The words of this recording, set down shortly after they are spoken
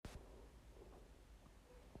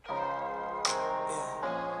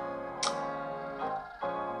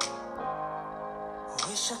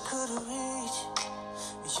wish I could reach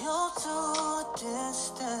you to a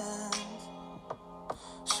distance,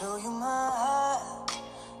 show you my heart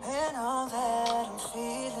and all that I'm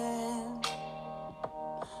feeling.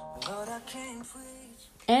 Lord, I can't reach.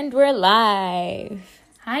 And we're live.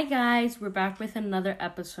 Hi guys, we're back with another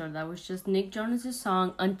episode. That was just Nick Jonas'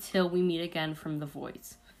 song Until We Meet Again from The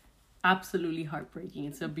Voice. Absolutely heartbreaking.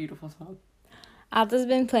 It's a beautiful song. Alta's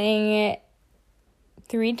been playing it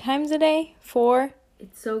 3 times a day, 4.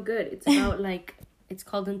 It's so good. It's about it's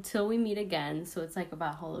called Until We Meet Again. So it's like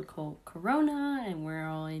about whole corona and we're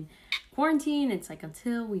all in quarantine. It's like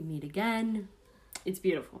until we meet again. It's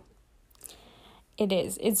beautiful. It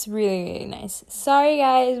is. It's really, really nice. Sorry,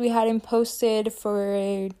 guys. We hadn't posted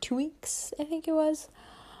for 2 weeks, I think it was.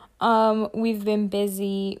 We've been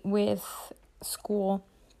busy with school.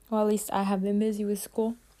 Well, at least I have been busy with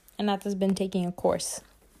school. And Nata's been taking a course.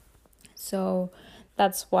 So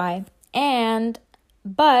that's why.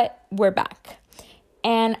 But we're back.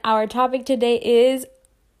 And our topic today is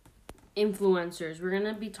influencers. We're going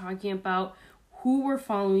to be talking about who we're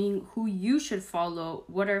following, who you should follow,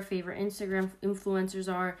 what our favorite Instagram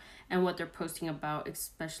influencers are, and what they're posting about,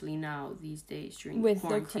 especially now these days during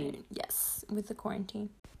quarantine. With the quarantine.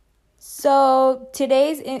 So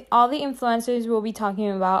all the influencers we'll be talking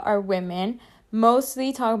about are women.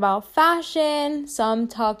 Mostly talk about fashion. Some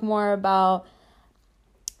talk more about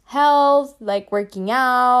health, like working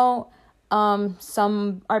out.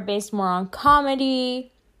 Some are based more on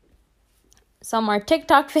comedy. Some are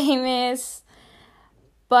TikTok famous.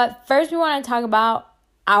 But first we want to talk about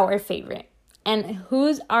our favorite. And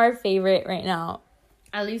who's our favorite right now?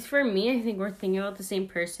 At least for me, I think we're thinking about the same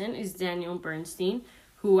person, is Danielle Bernstein,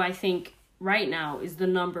 who I think right now is the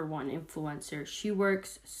number one influencer. She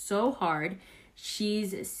works so hard.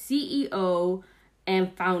 She's CEO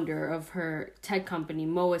and founder of her tech company,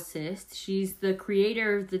 MoAssist. She's the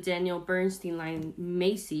creator of the Danielle Bernstein line,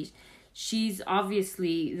 Macy's. She's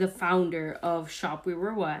obviously the founder of Shop We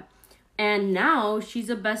Were What. And now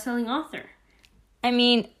she's a best-selling author. I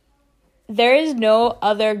mean, there is no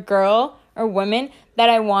other girl or woman that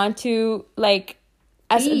I want to, that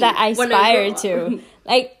I aspire to.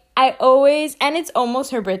 And it's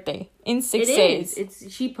almost her birthday in 6 days.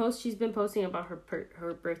 She's been posting about her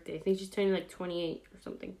birthday. I think she's turning 28 or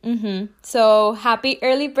something. Mm-hmm. So happy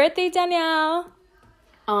early birthday, Danielle.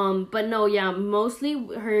 But no, yeah, mostly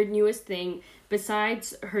her newest thing,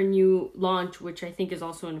 besides her new launch, which I think is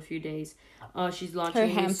also in a few days, she's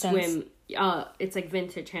launching a swim. It's like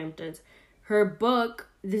vintage Hamptons. Her book,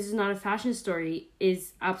 This Is Not a Fashion Story,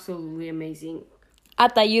 is absolutely amazing.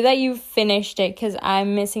 Ata, you finished it because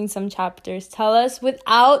I'm missing some chapters. Tell us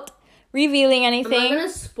without revealing anything. I'm not going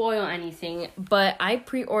to spoil anything, but I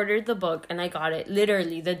pre-ordered the book and I got it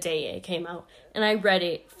literally the day it came out. And I read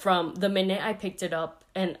it from the minute I picked it up,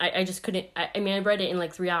 and I just couldn't. I read it in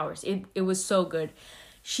 3 hours. It was so good.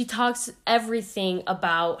 She talks everything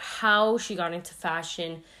about how she got into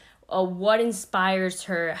fashion, what inspires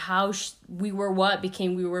her, how We Were What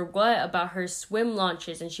became We Were What, about her swim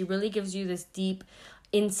launches, and she really gives you this deep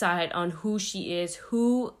insight on who she is,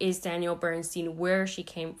 who is Danielle Bernstein, where she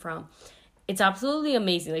came from. It's absolutely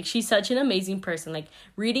amazing. She's such an amazing person.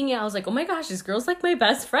 Reading it, I was like, oh my gosh, this girl's my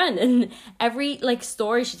best friend. And every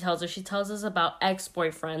story she tells us about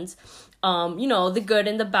ex-boyfriends, the good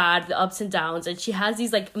and the bad, the ups and downs. And she has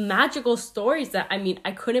these magical stories that,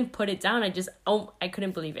 I couldn't put it down. I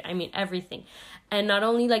couldn't believe it. Everything. And not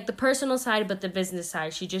only the personal side, but the business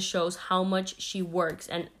side. She just shows how much she works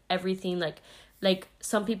and everything.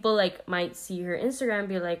 Some people might see her Instagram and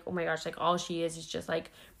be like, oh my gosh, all she is just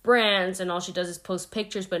brands and all she does is post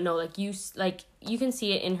pictures. But no, you can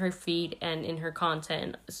see it in her feed and in her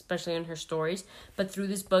content, especially in her stories. But through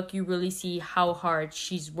this book, you really see how hard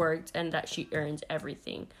she's worked and that she earns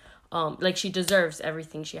everything. She deserves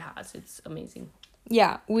everything she has. It's amazing.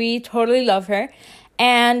 Yeah, we totally love her.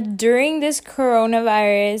 And during this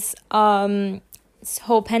coronavirus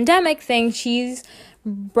whole pandemic thing, she's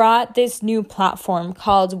brought this new platform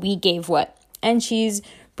called We Gave What. And she's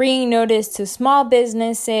bringing notice to small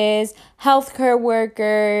businesses, healthcare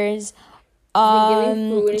workers.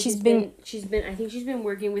 She's been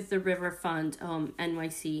working with the River Fund,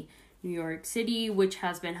 NYC, New York City, which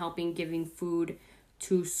has been helping giving food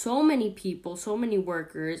to so many people, so many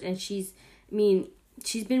workers. And she's been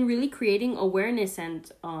really creating awareness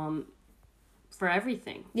and for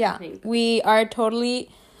everything. Yeah, we are totally,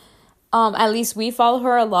 at least we follow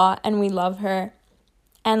her a lot and we love her.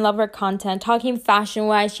 And love her content. Talking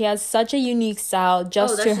fashion-wise, she has such a unique style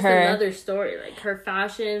just to her. That's another story. Her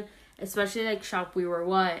fashion, especially Shop We Were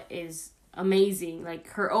What, is amazing. Like,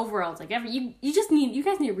 her overalls, like, you guys need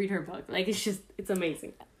to read her book. Like, it's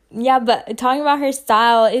amazing. Yeah, but talking about her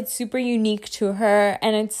style, it's super unique to her,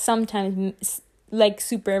 and it's sometimes like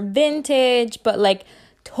super vintage, but like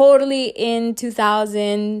totally in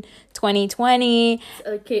 2020.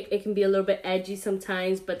 Okay, it can be a little bit edgy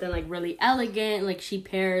sometimes, but then like really elegant. Like, she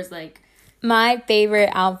pairs like, my favorite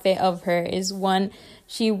outfit of her is one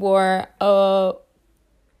she wore a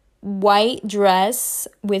white dress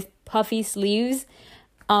with puffy sleeves,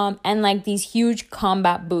 and like these huge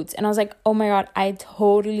combat boots, and I was like, oh my god, I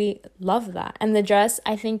totally love that. And the dress,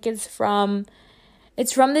 I think it's from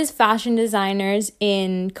these fashion designers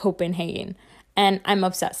in Copenhagen, and I'm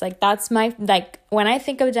obsessed. Like, that's my, like, when I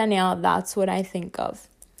think of Danielle, that's what I think of.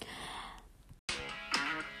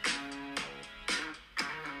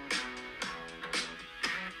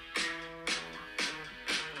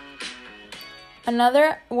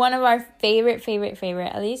 Another one of our favorite,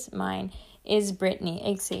 at least mine, is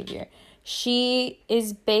Brittany Xavier. She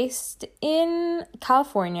is based in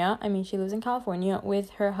California. I mean, she lives in California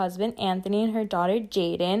with her husband, Anthony, and her daughter,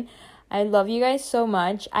 Jaden. I love you guys so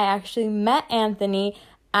much. I actually met Anthony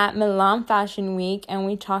at Milan Fashion Week, and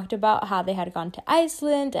we talked about how they had gone to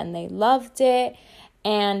Iceland, and they loved it.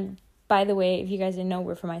 And by the way, if you guys didn't know,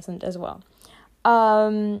 we're from Iceland as well.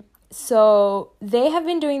 So they have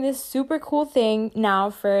been doing this super cool thing now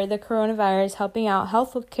for the coronavirus, helping out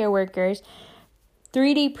healthcare workers,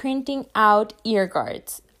 3D printing out ear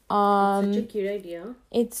guards. such a cute idea.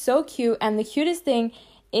 It's so cute, and the cutest thing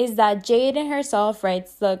is that Jaden herself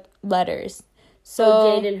writes the letters. So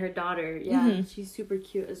Jaden, her daughter, yeah, she's super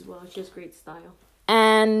cute as well. She has great style.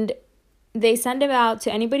 And they send them out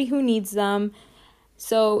to anybody who needs them.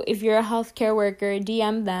 So if you're a healthcare worker,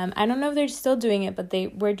 DM them. I don't know if they're still doing it, but they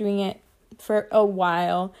were doing it for a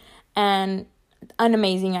while. And an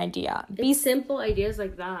amazing idea. It's simple ideas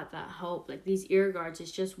like that help. Like these ear guards,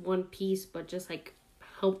 it's just one piece, but just like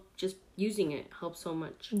help, just using it helps so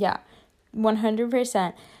much. Yeah,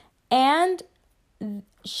 100%. And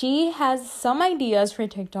she has some ideas for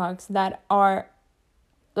TikToks that are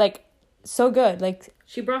like so good. Like,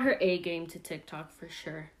 she brought her A game to TikTok for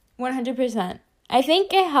sure. 100%. I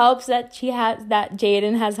think it helps that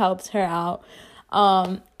Jaden has helped her out.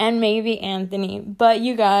 And maybe Anthony. But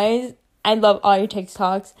you guys, I love all your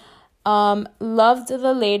TikToks. Loved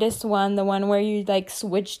the latest one, the one where you like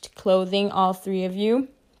switched clothing, all three of you.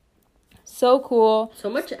 So cool. So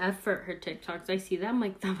much effort, her TikToks. I see that, I'm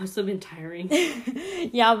like, that must have been tiring.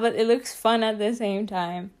 Yeah, but it looks fun at the same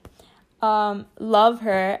time. Love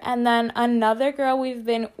her. And then another girl we've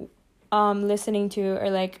been listening to or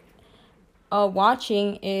like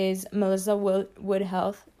watching is Melissa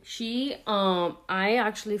Woodhealth. She, I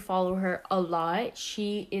actually follow her a lot.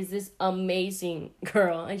 She is this amazing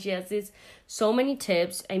girl, and she has so many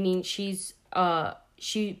tips. I mean, she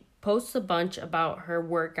posts a bunch about her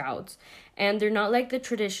workouts, and they're not like the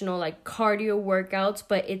traditional like cardio workouts,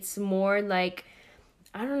 but it's more like,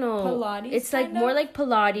 I don't know, Pilates. It's like more like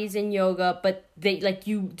Pilates and yoga, but they like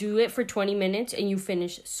you do it for 20 minutes and you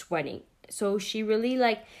finish sweating. So she really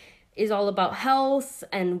like is all about health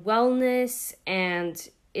and wellness, and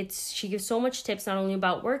she gives so much tips, not only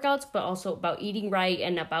about workouts, but also about eating right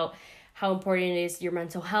and about how important it is your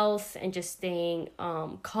mental health and just staying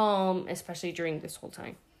calm, especially during this whole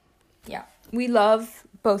time. Yeah, we love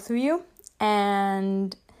both of you,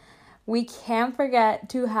 and we can't forget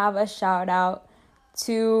to have a shout out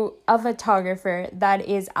to a photographer that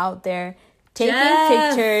is out there taking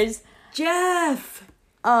pictures. Jeff,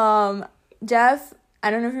 I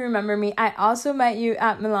don't know if you remember me. I also met you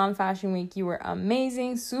at Milan Fashion Week. You were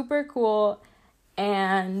amazing, super cool.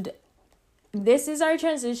 And this is our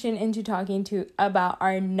transition into talking about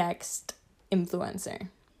our next influencer.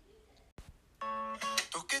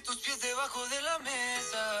 Toqué tus pies debajo de la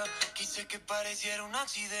mesa. Quise que pareciera un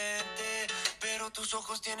accidente, pero tus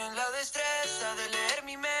ojos tienen la destreza de leer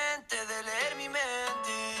mi mente,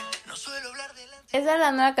 No suelo hablar delante. Esa es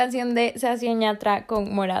la nueva canción de Sebastián Yatra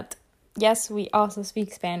con Morat. Yes, we also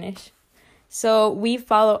speak Spanish. So we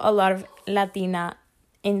follow a lot of Latina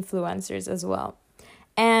influencers as well.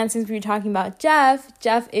 And since we were talking about Jeff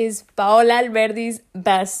is Paola Alberdi's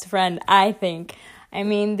best friend, I think. I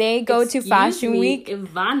mean, they go to Fashion Week.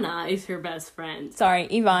 Ivana is her best friend. Sorry,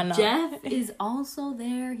 Ivana. Jeff is also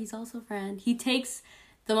there. He's also a friend. He takes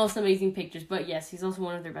the most amazing pictures. But yes, he's also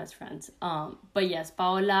one of their best friends. But yes,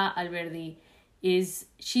 Paola Alberdi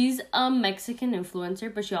she's a Mexican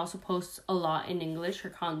influencer, but she also posts a lot in English. Her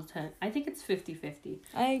content, I think it's 50-50.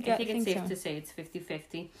 I think it's safe so. to say it's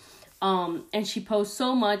 50-50. And she posts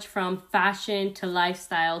so much from fashion to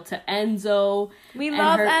lifestyle to Enzo. We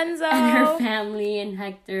love And Enzo. her family and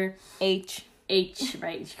Hector. H,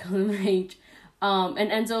 right? She calls him H.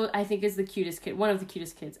 And Enzo, I think, is the cutest kid. One of the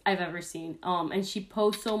cutest kids I've ever seen. And she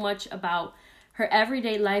posts so much about her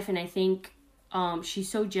everyday life. And I think she's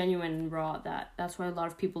so genuine and raw that's why a lot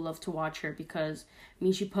of people love to watch her, because I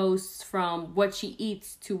mean, she posts from what she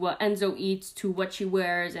eats to what Enzo eats to what she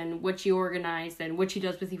wears and what she organized and what she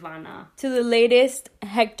does with Ivana to the latest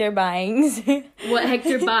Hector buyings. what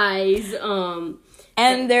Hector buys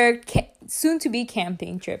and their soon to be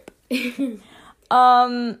camping trip.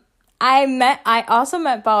 I also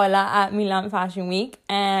met Paola at Milan Fashion Week,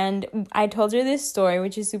 and I told her this story,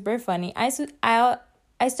 which is super funny. I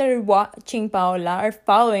started watching Paola or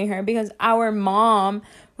following her because our mom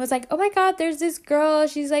was like, oh my God, there's this girl.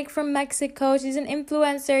 She's like from Mexico. She's an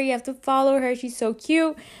influencer. You have to follow her. She's so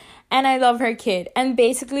cute. And I love her kid. And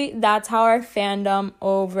basically, that's how our fandom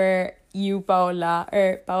over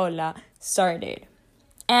Paola started.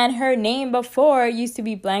 And her name before used to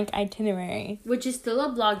be Blank Itinerary, which is still a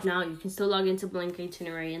blog now. You can still log into Blank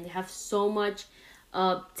Itinerary, and they have so much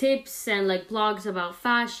tips and like blogs about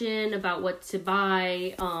fashion, about what to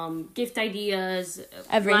buy, gift ideas,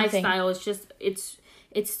 everything. Lifestyle. It's just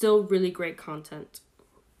it's still really great content.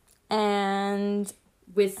 And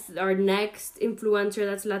with our next influencer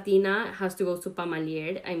that's Latina, it has to go to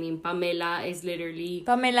Pamalier. I mean, Pamela is literally...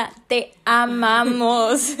 Pamela, te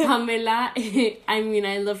amamos. Pamela, I mean,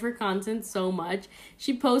 I love her content so much.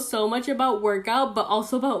 She posts so much about workout, but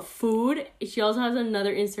also about food. She also has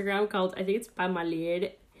another Instagram called, I think it's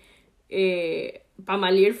Pamalier,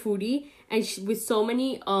 Pamalier Foodie. And with so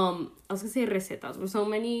many, I was going to say recetas, with so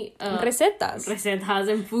many... Recetas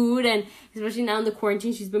and food. And especially now in the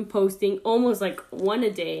quarantine, she's been posting almost like one a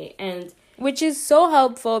day. And which is so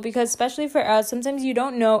helpful because especially for us, sometimes you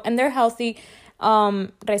don't know. And they're healthy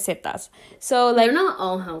recetas. So like... They're not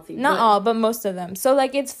all healthy. Not all, but most of them. So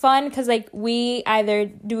like it's fun because like we either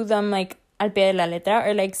do them like al pie de la letra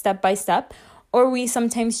or like step by step. Or we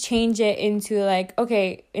sometimes change it into like,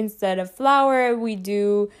 okay, instead of flour, we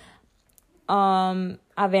do...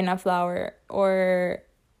 avena flour or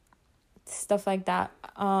stuff like that.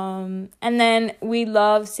 And then we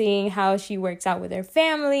love seeing how she works out with her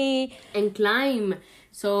family and climb.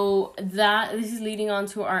 So this is leading on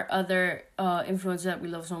to our other influencer that we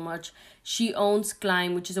love so much. She owns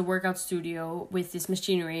Climb, which is a workout studio with this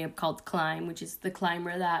machinery called Climb, which is the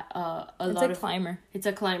climber that climber. It's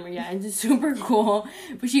a climber, yeah, and it's super cool.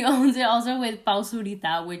 But she owns it also with Pau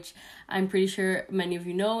Zurita, which I'm pretty sure many of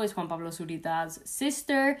you know is Juan Pablo Zurita's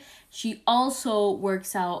sister. She also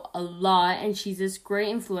works out a lot, and she's this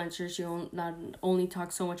great influencer. She not only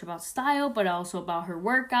talks so much about style, but also about her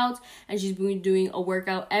workouts, and she's been doing a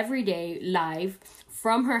workout every day live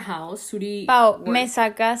from her house. Pau, me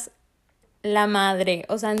sacas la madre.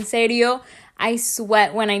 O sea, en serio, I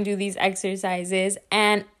sweat when I do these exercises.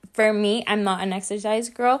 And for me, I'm not an exercise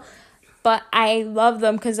girl, but I love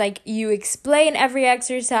them because, like, you explain every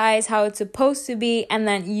exercise, how it's supposed to be, and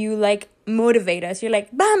then you, like, motivate us. You're like,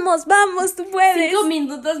 vamos, tú puedes. 5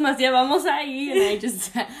 minutos más, ya vamos ahí. And I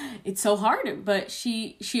just, it's so hard. But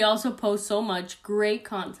she also posts so much great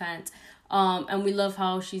content. And we love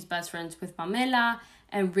how she's best friends with Pamela.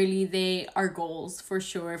 And really, they are goals, for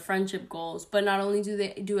sure, friendship goals. But not only do they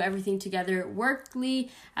do everything together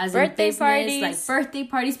workly, as birthday in business, parties. like birthday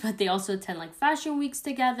parties, but they also attend, like, fashion weeks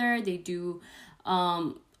together. They do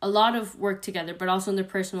a lot of work together, but also in their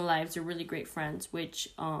personal lives, they're really great friends, which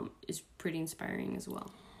is pretty inspiring as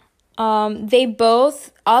well. They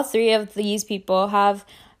both, all three of these people have,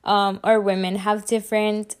 or women, have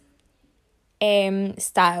different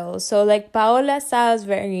styles. So, like, Paola's style is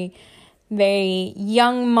very... very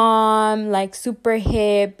young mom, like super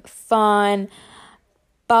hip, fun.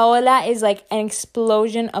 Paola is like an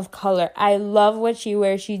explosion of color. I love what she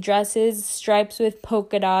wears. She dresses stripes with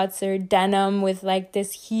polka dots or denim with like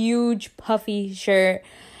this huge puffy shirt.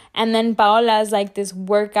 And then Paola is like this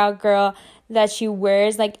workout girl that she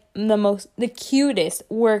wears like the cutest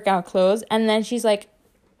workout clothes. And then she's like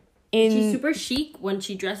she's super chic when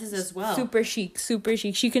she dresses as well. Super chic.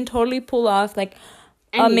 She can totally pull off like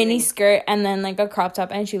a mini skirt and then like a crop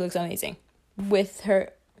top, and she looks amazing with her.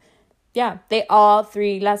 Yeah, they all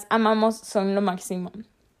three, las amamos, son lo máximo.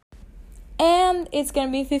 And it's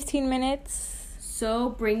gonna be 15 minutes. So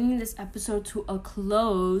bringing this episode to a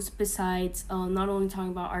close, besides not only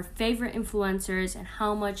talking about our favorite influencers and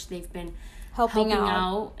how much they've been helping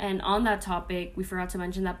out. And on that topic, we forgot to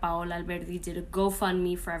mention that Paola Alberdi did a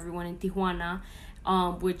GoFundMe for everyone in Tijuana,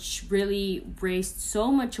 which really raised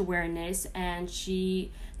so much awareness. And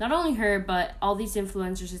she, not only her, but all these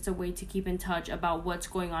influencers, it's a way to keep in touch about what's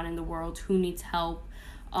going on in the world, who needs help,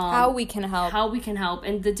 how we can help,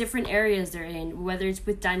 and the different areas they're in, whether it's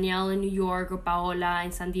with Danielle in New York or Paola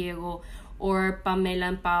in San Diego or Pamela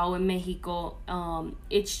and Pao in Mexico.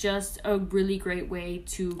 It's just a really great way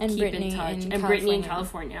to keep Brittany in touch. And Brittany in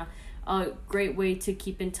California. A great way to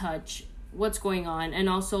keep in touch what's going on. And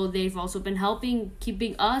also, they've also been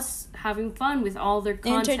keeping us having fun with all their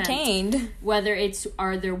content. Entertained. Whether it's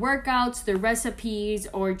their workouts, their recipes,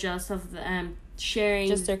 or just of them sharing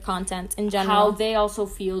just their content in general, how they also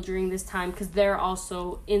feel during this time, because they're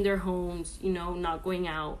also in their homes, not going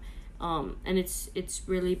out, and it's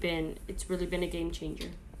really been a game changer.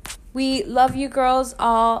 We love you girls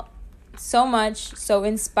all so much, so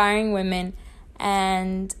inspiring women,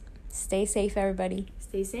 and stay safe, everybody.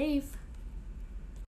 Stay safe.